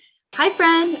Hi,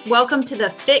 friend. Welcome to the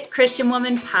Fit Christian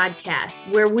Woman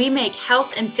podcast, where we make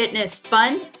health and fitness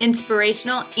fun,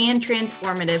 inspirational, and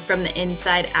transformative from the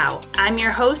inside out. I'm your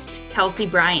host, Kelsey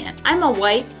Bryant. I'm a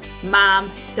wife,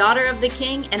 mom, daughter of the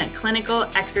king, and a clinical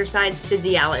exercise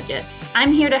physiologist.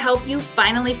 I'm here to help you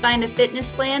finally find a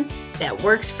fitness plan that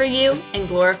works for you and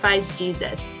glorifies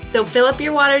Jesus. So fill up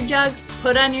your water jug,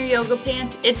 put on your yoga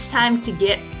pants. It's time to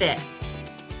get fit.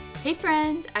 Hey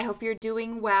friends, I hope you're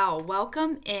doing well.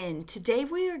 Welcome in. Today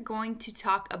we are going to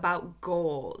talk about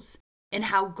goals and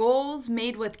how goals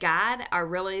made with God are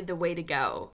really the way to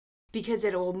go, because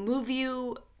it will move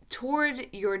you toward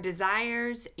your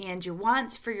desires and your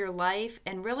wants for your life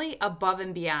and really above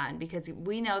and beyond, because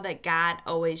we know that God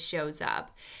always shows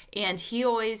up and He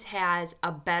always has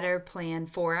a better plan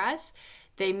for us.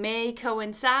 They may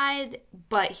coincide,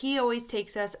 but He always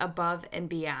takes us above and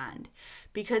beyond,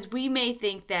 because we may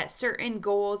think that certain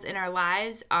goals in our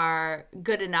lives are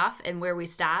good enough and where we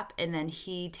stop, and then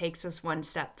He takes us one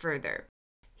step further.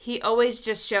 He always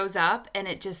just shows up and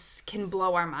it just can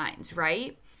blow our minds,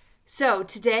 right? So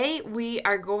today we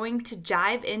are going to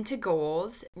dive into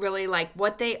goals, really like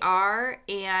what they are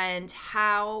and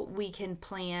how we can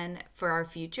plan for our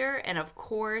future. And of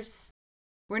course,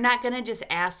 we're not going to just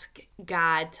ask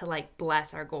God to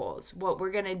bless our goals. What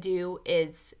we're going to do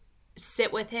is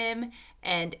sit with Him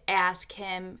and ask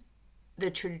Him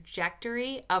the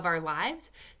trajectory of our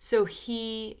lives so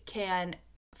He can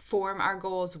form our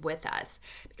goals with us.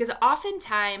 Because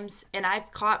oftentimes, and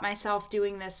I've caught myself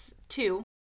doing this too,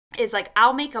 is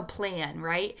I'll make a plan,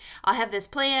 right? I'll have this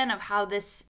plan of how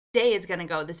this day is going to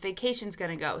go, this vacation's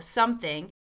going to go, something,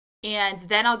 and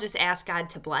then I'll just ask God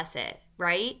to bless it,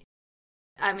 right?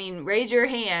 I mean, raise your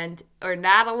hand or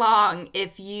nod along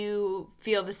if you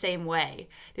feel the same way.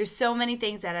 There's so many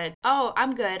things that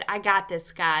I'm good, I got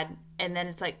this, God. And then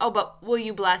it's but will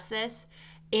you bless this?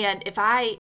 And if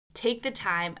I take the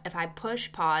time, if I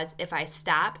push pause, if I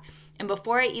stop, and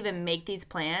before I even make these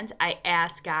plans, I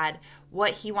ask God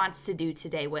what He wants to do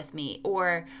today with me,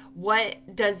 or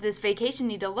what does this vacation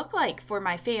need to look like for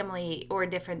my family, or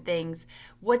different things.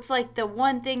 What's the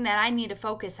one thing that I need to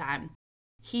focus on?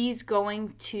 He's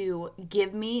going to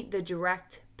give me the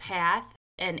direct path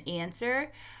and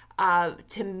answer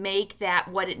to make that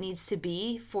what it needs to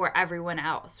be for everyone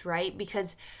else, right?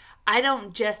 Because I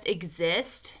don't just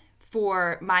exist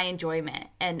for my enjoyment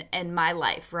and my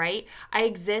life, right? I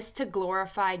exist to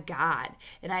glorify God,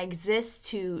 and I exist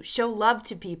to show love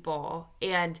to people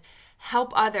and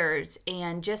help others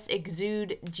and just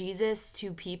exude Jesus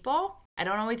to people. I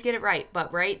don't always get it right,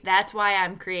 but right, that's why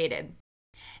I'm created.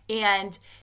 And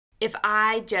if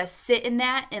I just sit in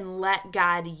that and let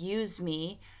God use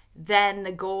me, then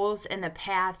the goals and the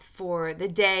path for the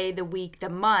day, the week, the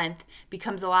month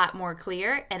becomes a lot more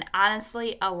clear and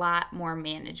honestly a lot more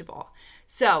manageable.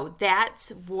 So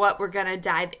that's what we're going to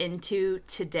dive into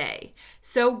today.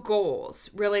 So goals,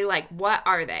 really what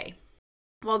are they?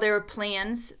 Well, they're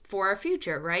plans for our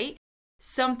future, right?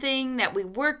 Something that we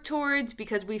work towards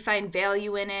because we find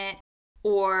value in it,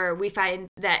 or we find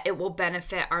that it will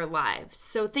benefit our lives.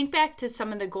 So think back to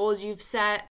some of the goals you've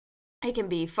set. It can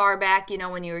be far back,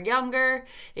 when you were younger.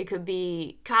 It could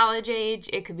be college age.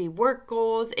 It could be work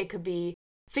goals. It could be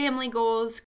family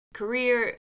goals,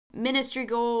 career, ministry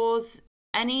goals,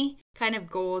 any kind of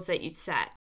goals that you set.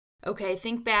 Okay,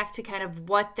 think back to kind of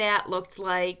what that looked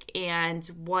like and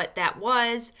what that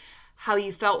was, how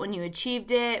you felt when you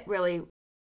achieved it. Really,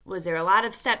 was there a lot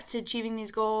of steps to achieving these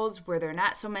goals? Were there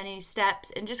not so many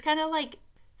steps? And just kind of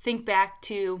think back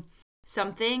to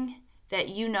something that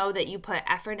that you put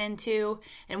effort into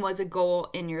and was a goal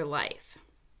in your life.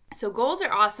 So goals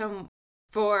are awesome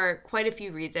for quite a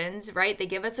few reasons, right? They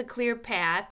give us a clear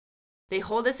path. They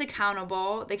hold us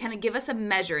accountable. They kind of give us a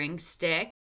measuring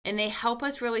stick, and they help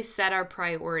us really set our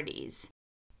priorities,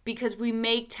 because we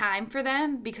make time for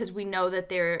them because we know that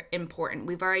they're important.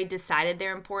 We've already decided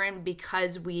they're important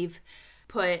because we've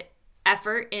put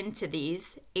effort into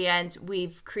these and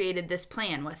we've created this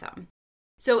plan with them.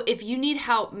 So if you need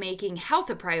help making health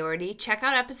a priority, check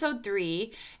out episode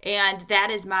 3, and that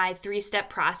is my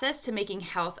 3-step process to making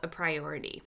health a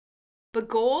priority. But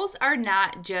goals are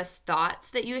not just thoughts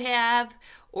that you have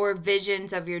or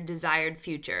visions of your desired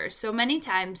future. So many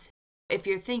times, if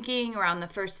you're thinking around the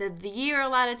first of the year, a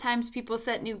lot of times people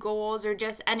set new goals, or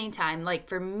just anytime.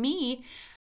 For me,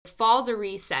 fall's a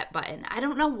reset button. I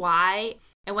don't know why.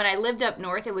 And when I lived up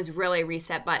north, it was really a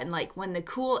reset button. When the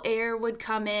cool air would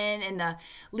come in and the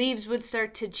leaves would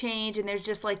start to change, and there's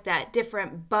just that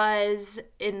different buzz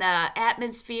in the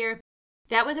atmosphere.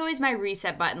 That was always my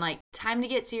reset button. Time to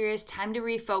get serious, time to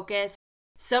refocus.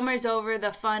 Summer's over,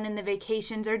 the fun and the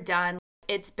vacations are done.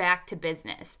 it's back to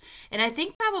business. And I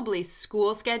think probably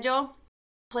school schedule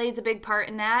plays a big part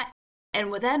in that.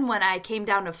 And then when I came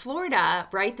down to Florida,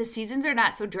 right, the seasons are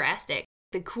not so drastic.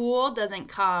 The cool doesn't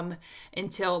come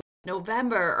until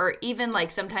November or even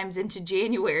like sometimes into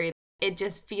January. It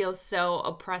just feels so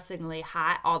oppressingly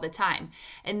hot all the time.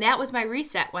 And that was my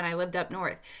reset when I lived up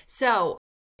north. So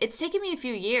it's taken me a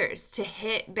few years to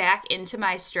hit back into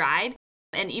my stride.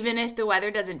 And even if the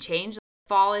weather doesn't change,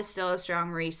 fall is still a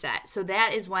strong reset. So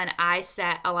that is when I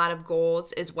set a lot of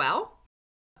goals as well.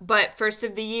 But first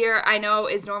of the year, I know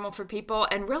is normal for people,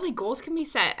 and really goals can be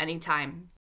set anytime.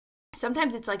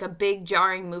 Sometimes it's like a big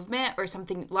jarring movement or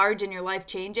something large in your life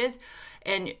changes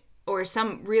or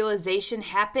some realization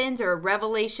happens or a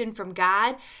revelation from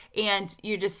God, and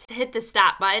you just hit the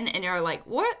stop button and you're like,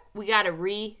 what? We got to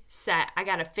reset. I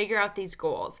got to figure out these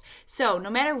goals. So no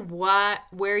matter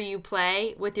where you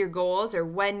play with your goals or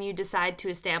when you decide to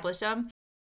establish them,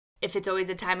 if it's always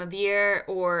a time of year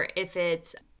or if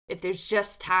there's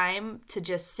just time to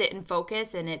just sit and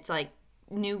focus and it's like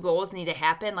new goals need to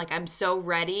happen, like I'm so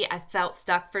ready, I felt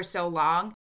stuck for so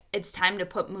long, it's time to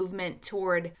put movement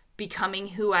toward becoming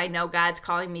who I know God's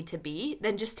calling me to be,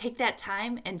 then just take that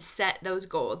time and set those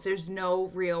goals. There's no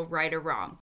real right or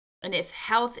wrong. And if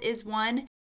health is one,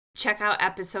 check out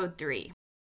episode 3.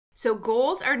 So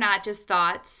goals are not just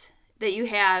thoughts that you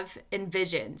have and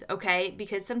visions, okay?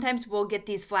 Because sometimes we'll get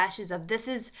these flashes of this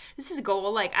is a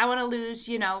goal, like I want to lose,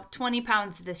 20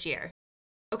 pounds this year.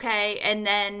 Okay, and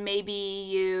then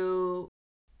maybe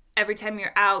every time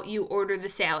you're out, you order the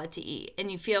salad to eat and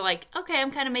you feel like, okay,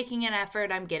 I'm kind of making an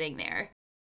effort, I'm getting there.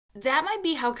 That might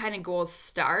be how kind of goals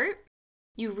start.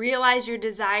 You realize your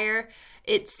desire,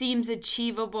 it seems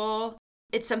achievable,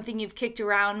 it's something you've kicked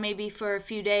around maybe for a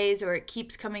few days or it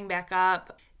keeps coming back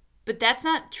up. But that's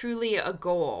not truly a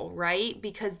goal, right?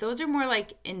 Because those are more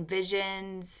like an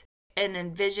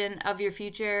envision of your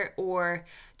future or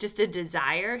just a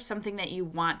desire, something that you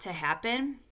want to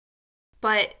happen.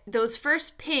 But those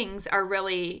first pings are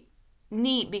really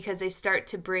neat because they start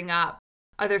to bring up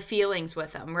other feelings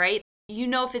with them, right?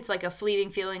 If it's like a fleeting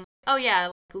feeling, oh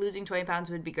yeah, losing 20 pounds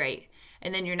would be great.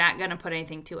 And then you're not going to put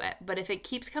anything to it. But if it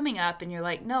keeps coming up and you're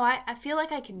like, no, I feel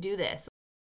like I can do this.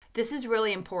 This is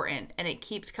really important and it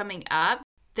keeps coming up.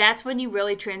 That's when you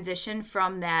really transition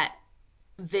from that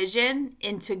vision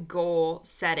into goal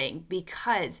setting,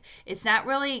 because it's not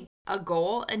really a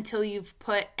goal until you've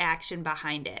put action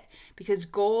behind it, because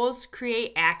goals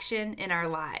create action in our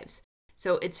lives.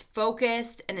 So it's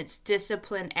focused and it's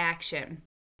disciplined action.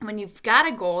 When you've got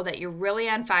a goal that you're really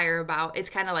on fire about, it's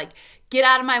kind of like, get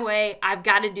out of my way. I've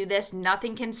got to do this.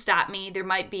 Nothing can stop me. There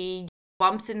might be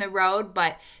bumps in the road,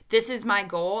 but this is my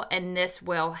goal and this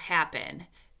will happen.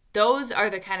 Those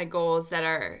are the kind of goals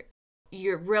that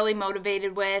you're really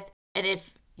motivated with. And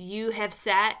if you have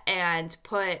set and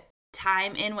put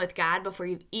time in with God before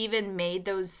you've even made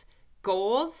those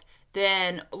goals,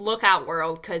 then look out,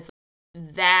 world, because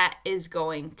that is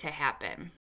going to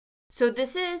happen. So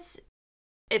this is,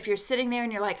 if you're sitting there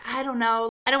and you're like, I don't know,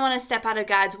 I don't want to step out of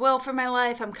God's will for my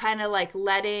life. I'm kind of like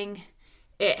letting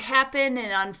it happen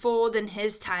and unfold in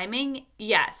His timing.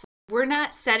 Yes, we're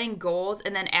not setting goals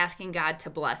and then asking God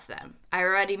to bless them. I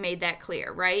already made that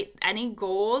clear, right? Any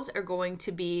goals are going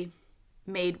to be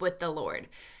made with the Lord.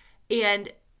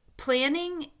 And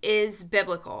planning is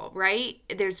biblical, right?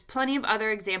 There's plenty of other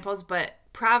examples, but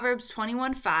Proverbs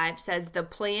 21:5 says, the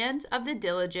plans of the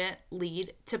diligent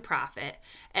lead to profit,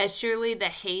 as surely the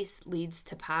haste leads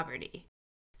to poverty.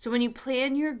 So when you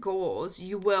plan your goals,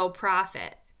 you will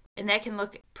profit. And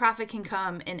profit can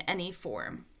come in any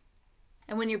form.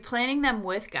 And when you're planning them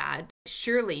with God,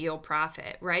 surely you'll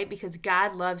profit, right? Because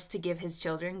God loves to give His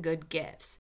children good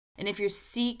gifts. And if you're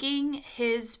seeking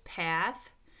His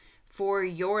path for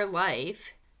your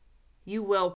life, you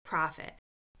will profit.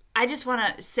 I just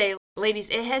want to say, ladies,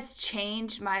 it has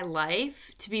changed my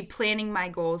life to be planning my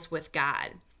goals with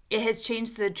God. It has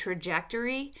changed the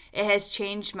trajectory. It has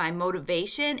changed my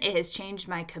motivation. It has changed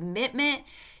my commitment.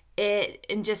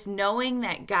 And just knowing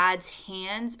that God's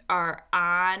hands are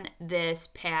on this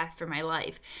path for my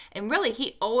life. And really,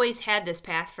 He always had this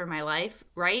path for my life,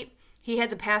 right? He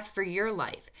has a path for your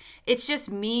life. It's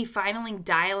just me finally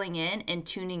dialing in and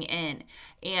tuning in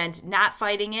and not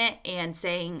fighting it and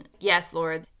saying, yes,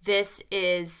 Lord, this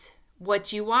is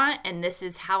what you want and this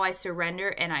is how I surrender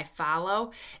and I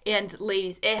follow. And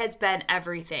ladies, it has been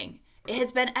everything. It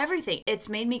has been everything. It's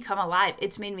made me come alive.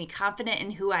 It's made me confident in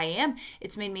who I am.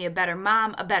 It's made me a better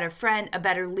mom, a better friend, a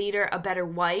better leader, a better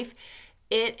wife.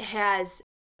 It has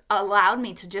allowed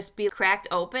me to just be cracked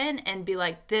open and be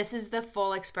like, this is the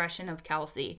full expression of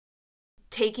Kelsey.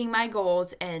 taking my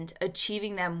goals and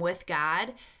achieving them with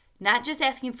God, not just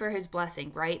asking for his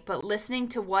blessing, right? But listening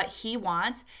to what he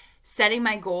wants, setting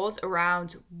my goals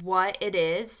around what it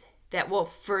is that will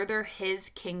further his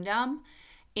kingdom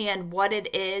and what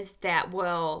it is that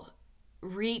will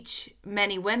reach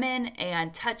many women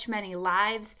and touch many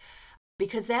lives,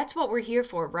 because that's what we're here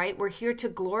for, right? We're here to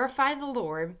glorify the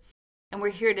Lord, and we're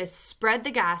here to spread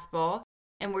the gospel,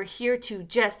 and we're here to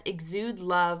just exude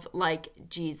love like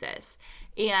Jesus.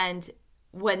 And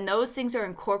when those things are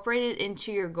incorporated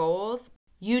into your goals,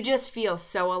 you just feel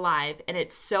so alive, and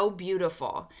it's so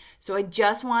beautiful. So I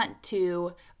just want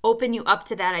to open you up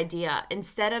to that idea.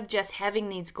 Instead of just having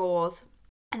these goals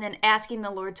and then asking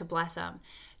the Lord to bless them,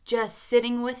 just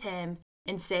sitting with him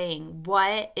and saying,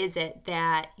 what is it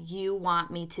that you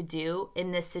want me to do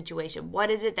in this situation?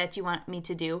 What is it that you want me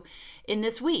to do in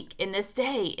this week, in this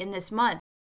day, in this month?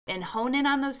 And hone in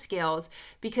on those skills,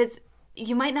 because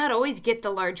you might not always get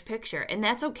the large picture, and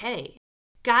that's okay.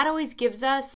 God always gives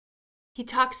us, he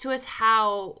talks to us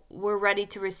how we're ready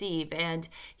to receive, and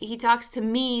he talks to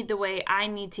me the way I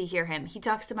need to hear him. He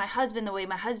talks to my husband the way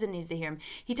my husband needs to hear him.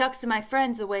 He talks to my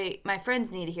friends the way my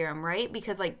friends need to hear him, right?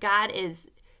 Because God is,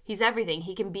 he's everything.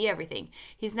 He can be everything.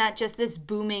 He's not just this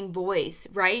booming voice,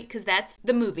 right? Because that's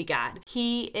the movie God.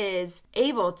 He is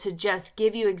able to just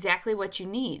give you exactly what you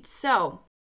need. So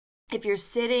if you're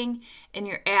sitting and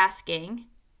you're asking,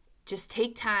 just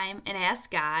take time and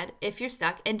ask God if you're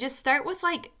stuck, and just start with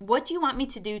what do you want me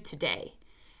to do today?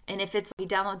 And if it's, he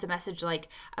downloads a message like,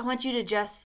 I want you to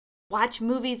just watch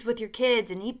movies with your kids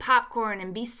and eat popcorn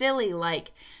and be silly,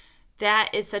 that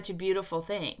is such a beautiful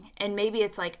thing. And maybe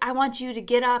it's I want you to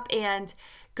get up and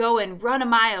go and run a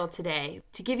mile today,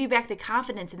 to give you back the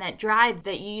confidence and that drive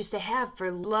that you used to have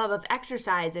for love of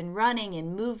exercise and running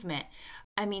and movement.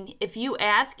 I mean, if you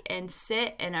ask and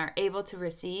sit and are able to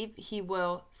receive, he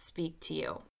will speak to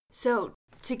you. So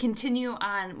to continue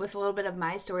on with a little bit of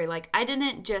my story, I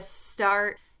didn't just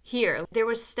start here. There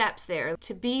was steps there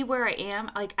to be where I am.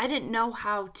 I didn't know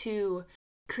how to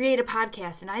create a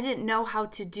podcast, and I didn't know how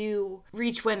to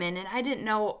reach women, and I didn't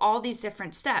know all these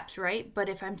different steps, right? But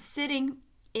if I'm sitting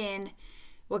in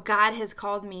what God has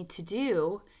called me to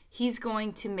do, he's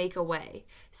going to make a way.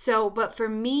 So, but for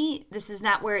me, this is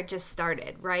not where it just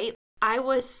started, right? I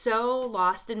was so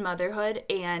lost in motherhood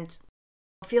and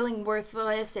feeling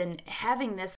worthless and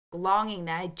having this longing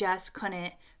that I just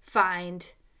couldn't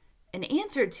find an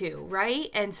answer to, right?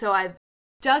 And so I've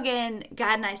dug in.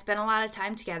 God and I spent a lot of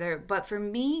time together, but for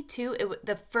me too,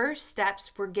 the first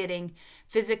steps were getting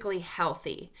physically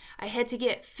healthy. I had to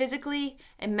get physically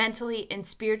and mentally and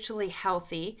spiritually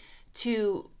healthy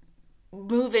to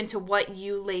move into what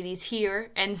you ladies hear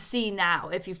and see now,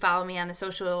 if you follow me on the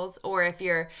socials or if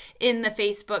you're in the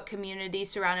Facebook community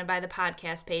surrounded by the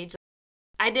podcast page.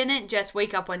 I didn't just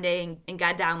wake up one day and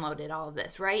God downloaded all of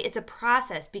this, right? It's a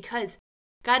process, because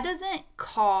God doesn't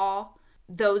call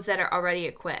those that are already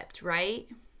equipped, right?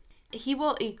 He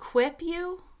will equip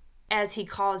you as he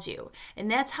calls you. And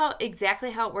that's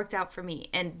exactly how it worked out for me.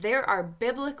 And there are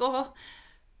biblical,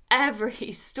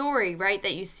 every story, right,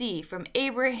 that you see, from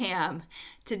Abraham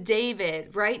to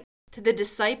David, right, to the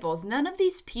disciples. None of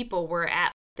these people were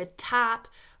at the top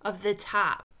of the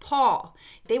top. Paul,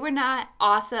 they were not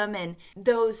awesome, and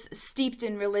those steeped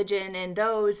in religion, and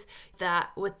those that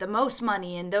with the most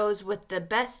money, and those with the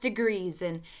best degrees,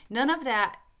 and none of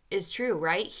that is true,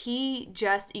 right? He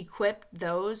just equipped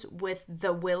those with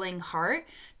the willing heart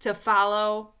to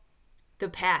follow the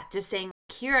path, just saying,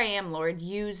 here I am, Lord,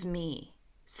 use me.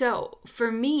 So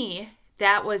for me,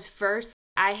 that was first,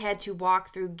 I had to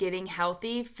walk through getting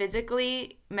healthy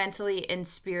physically, mentally, and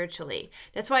spiritually.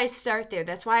 That's why I start there.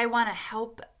 That's why I want to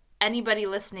help anybody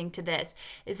listening to this,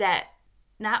 is that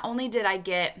not only did I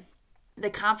get the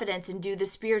confidence and do the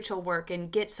spiritual work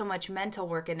and get so much mental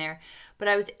work in there, but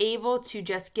I was able to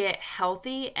just get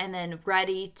healthy and then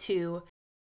ready to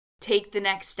take the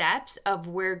next steps of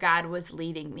where God was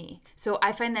leading me. So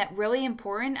I find that really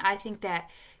important. I think that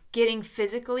getting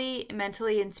physically,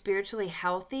 mentally, and spiritually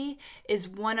healthy is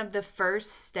one of the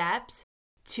first steps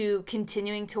to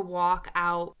continuing to walk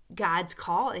out God's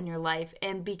call in your life.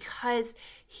 And because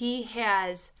he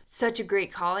has such a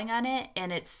great calling on it,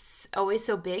 and it's always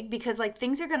so big, because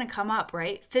things are going to come up,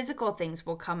 right? Physical things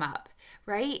will come up,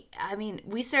 right? I mean,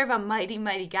 we serve a mighty,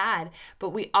 mighty God, but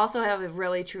we also have a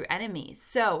really true enemy.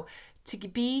 So to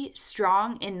be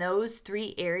strong in those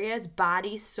three areas,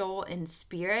 body, soul, and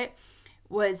spirit,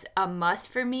 was a must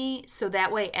for me. So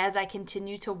that way, as I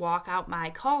continue to walk out my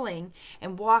calling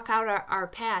and walk out our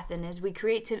path, and as we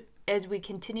create as we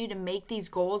continue to make these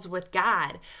goals with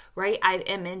God, right? I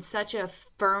am in such a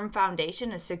firm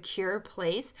foundation, a secure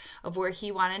place of where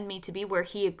He wanted me to be, where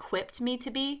He equipped me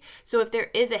to be. So if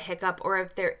there is a hiccup or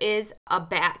if there is a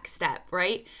back step,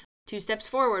 right? 2 steps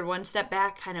forward, 1 step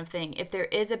back kind of thing. If there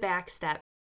is a back step,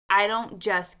 I don't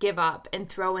just give up and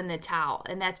throw in the towel.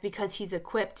 And that's because He's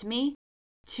equipped me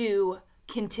to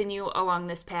continue along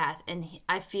this path, and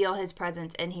I feel His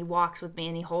presence, and He walks with me,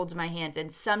 and He holds my hands.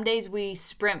 And some days we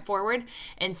sprint forward,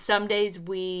 and some days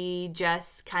we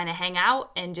just kind of hang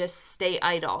out and just stay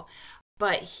idle.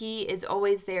 But He is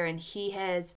always there, and He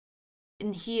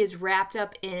is wrapped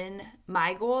up in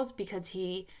my goals because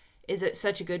He is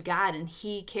such a good God, and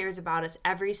He cares about us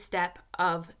every step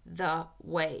of the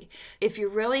way. If you're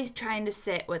really trying to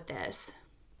sit with this,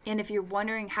 and if you're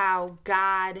wondering how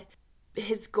God,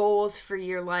 His goals for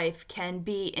your life can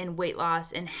be in weight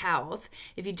loss and health.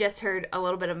 If you just heard a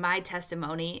little bit of my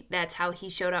testimony, that's how He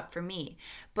showed up for me.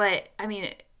 But I mean,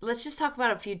 let's just talk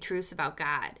about a few truths about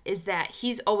God, is that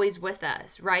He's always with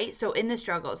us, right? So in the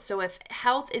struggles. So if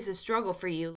health is a struggle for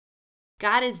you,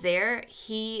 God is there.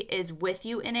 He is with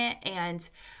you in it, and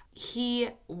He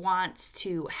wants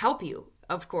to help you,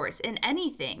 of course, in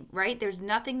anything, right? There's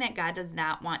nothing that God does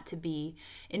not want to be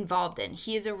involved in.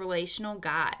 He is a relational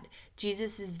God.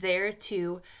 Jesus is there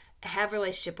to have a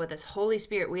relationship with us. Holy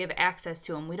Spirit, we have access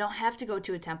to Him. We don't have to go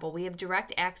to a temple. We have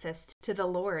direct access to the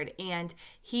Lord, and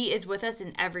He is with us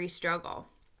in every struggle.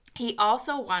 He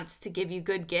also wants to give you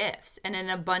good gifts and an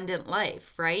abundant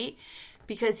life, right?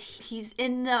 Because He's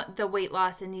in the weight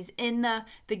loss, and He's in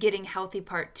the getting healthy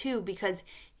part too, because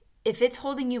if it's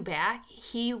holding you back,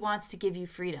 He wants to give you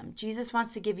freedom. Jesus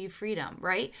wants to give you freedom,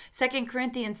 right? 2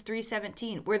 Corinthians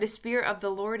 3:17, where the Spirit of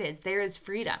the Lord is, there is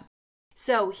freedom.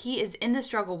 So He is in the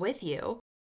struggle with you.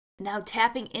 Now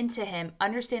tapping into Him,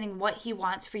 understanding what He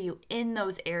wants for you in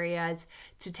those areas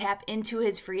to tap into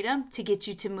His freedom to get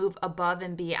you to move above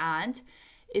and beyond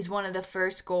is one of the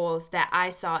first goals that I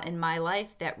saw in my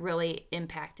life that really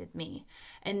impacted me.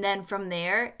 And then from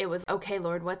there, it was, okay,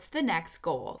 Lord, what's the next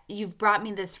goal? You've brought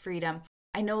me this freedom.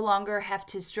 I no longer have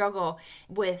to struggle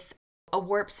with a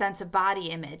warped sense of body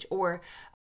image, or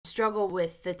struggle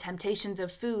with the temptations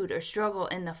of food, or struggle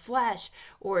in the flesh,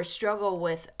 or struggle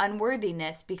with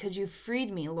unworthiness, because you've freed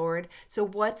me, Lord. So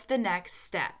what's the next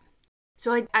step?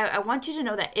 So I want you to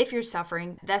know that if you're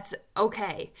suffering, that's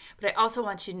okay. But I also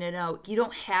want you to know you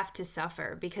don't have to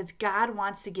suffer, because God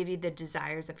wants to give you the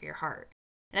desires of your heart.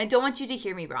 And I don't want you to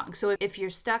hear me wrong. So if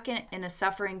you're stuck in a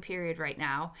suffering period right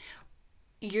now,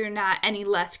 you're not any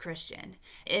less Christian.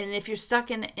 And if you're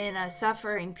stuck in a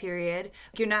suffering period,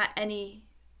 you're not any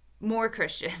more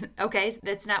Christian, okay?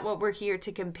 That's not what we're here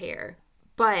to compare.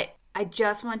 But I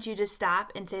just want you to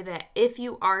stop and say that if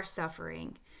you are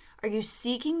suffering, are you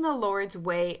seeking the Lord's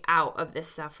way out of this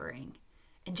suffering?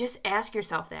 And just ask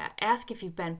yourself that. Ask if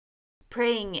you've been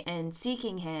praying and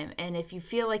seeking Him, and if you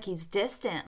feel like He's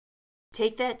distant,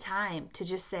 take that time to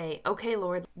just say, okay,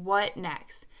 Lord, what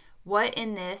next? What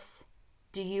in this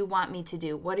do you want me to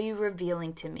do? What are you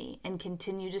revealing to me? And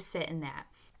continue to sit in that.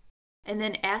 And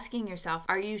then asking yourself,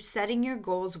 are you setting your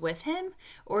goals with Him,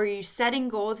 or are you setting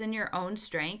goals in your own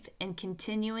strength and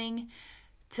continuing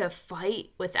to fight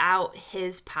without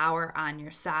His power on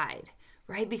your side,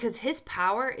 right? Because His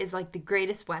power is like the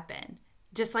greatest weapon.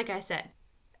 Just like I said,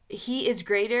 He is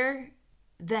greater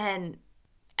than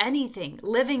anything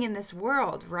living in this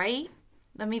world, right?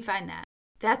 Let me find that.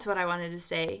 That's what I wanted to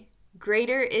say.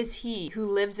 Greater is He who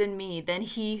lives in me than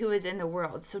he who is in the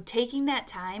world. So taking that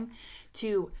time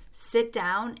to sit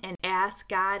down and ask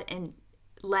God and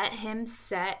let Him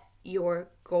set your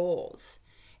goals,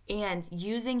 and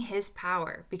using His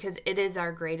power, because it is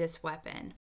our greatest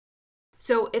weapon.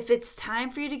 So if it's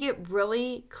time for you to get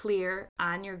really clear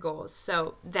on your goals,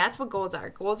 so that's what goals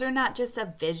are. Goals are not just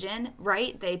a vision,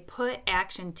 right? They put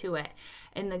action to it.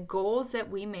 And the goals that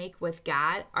we make with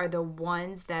God are the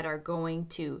ones that are going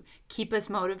to keep us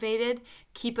motivated,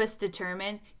 keep us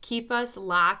determined, keep us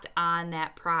locked on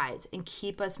that prize, and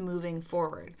keep us moving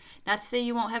forward. Not to say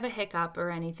you won't have a hiccup or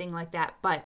anything like that,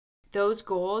 but those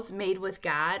goals made with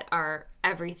God are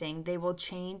everything. They will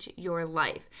change your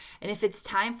life. And if it's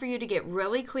time for you to get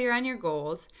really clear on your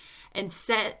goals and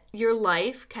set your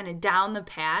life kind of down the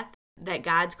path that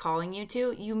God's calling you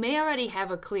to, you may already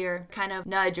have a clear kind of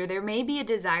nudge, or there may be a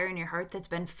desire in your heart that's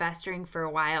been festering for a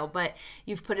while, but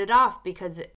you've put it off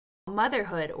because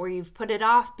motherhood, or you've put it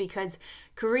off because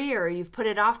career, or you've put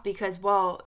it off because,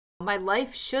 well, my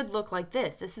life should look like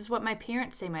this. This is what my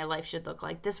parents say my life should look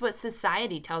like. This is what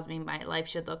society tells me my life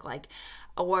should look like.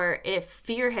 or if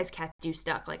fear has kept you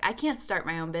stuck. Like, I can't start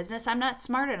my own business. I'm not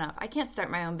smart enough. I can't start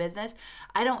my own business.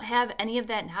 I don't have any of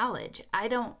that knowledge. I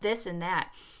don't this and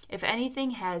that. If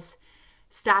anything has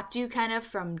stopped you kind of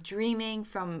from dreaming,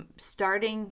 from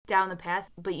starting down the path,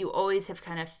 but you always have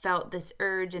kind of felt this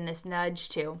urge and this nudge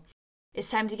to, it's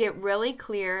time to get really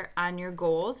clear on your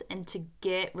goals and to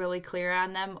get really clear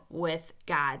on them with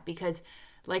God, because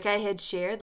like I had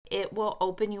shared, it will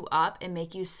open you up and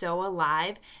make you so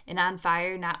alive and on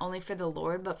fire, not only for the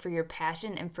Lord, but for your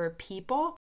passion and for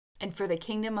people and for the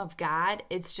kingdom of God.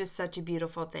 It's just such a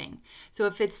beautiful thing. So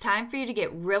if it's time for you to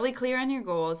get really clear on your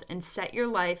goals and set your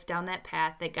life down that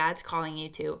path that God's calling you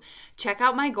to, check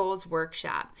out my goals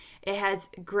workshop. It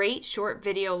has great short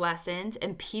video lessons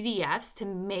and PDFs to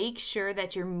make sure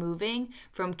that you're moving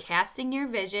from casting your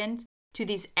vision to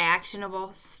these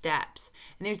actionable steps.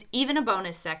 And there's even a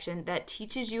bonus section that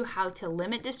teaches you how to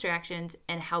limit distractions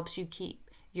and helps you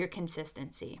keep your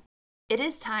consistency. It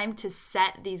is time to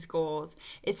set these goals.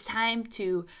 It's time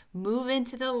to move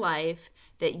into the life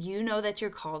that you know that you're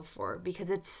called for, because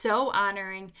it's so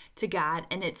honoring to God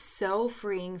and it's so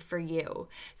freeing for you.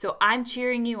 So I'm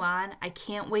cheering you on. I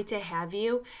can't wait to have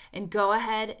you. And go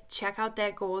ahead, check out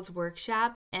that goals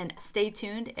workshop and stay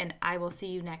tuned, and I will see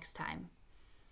you next time.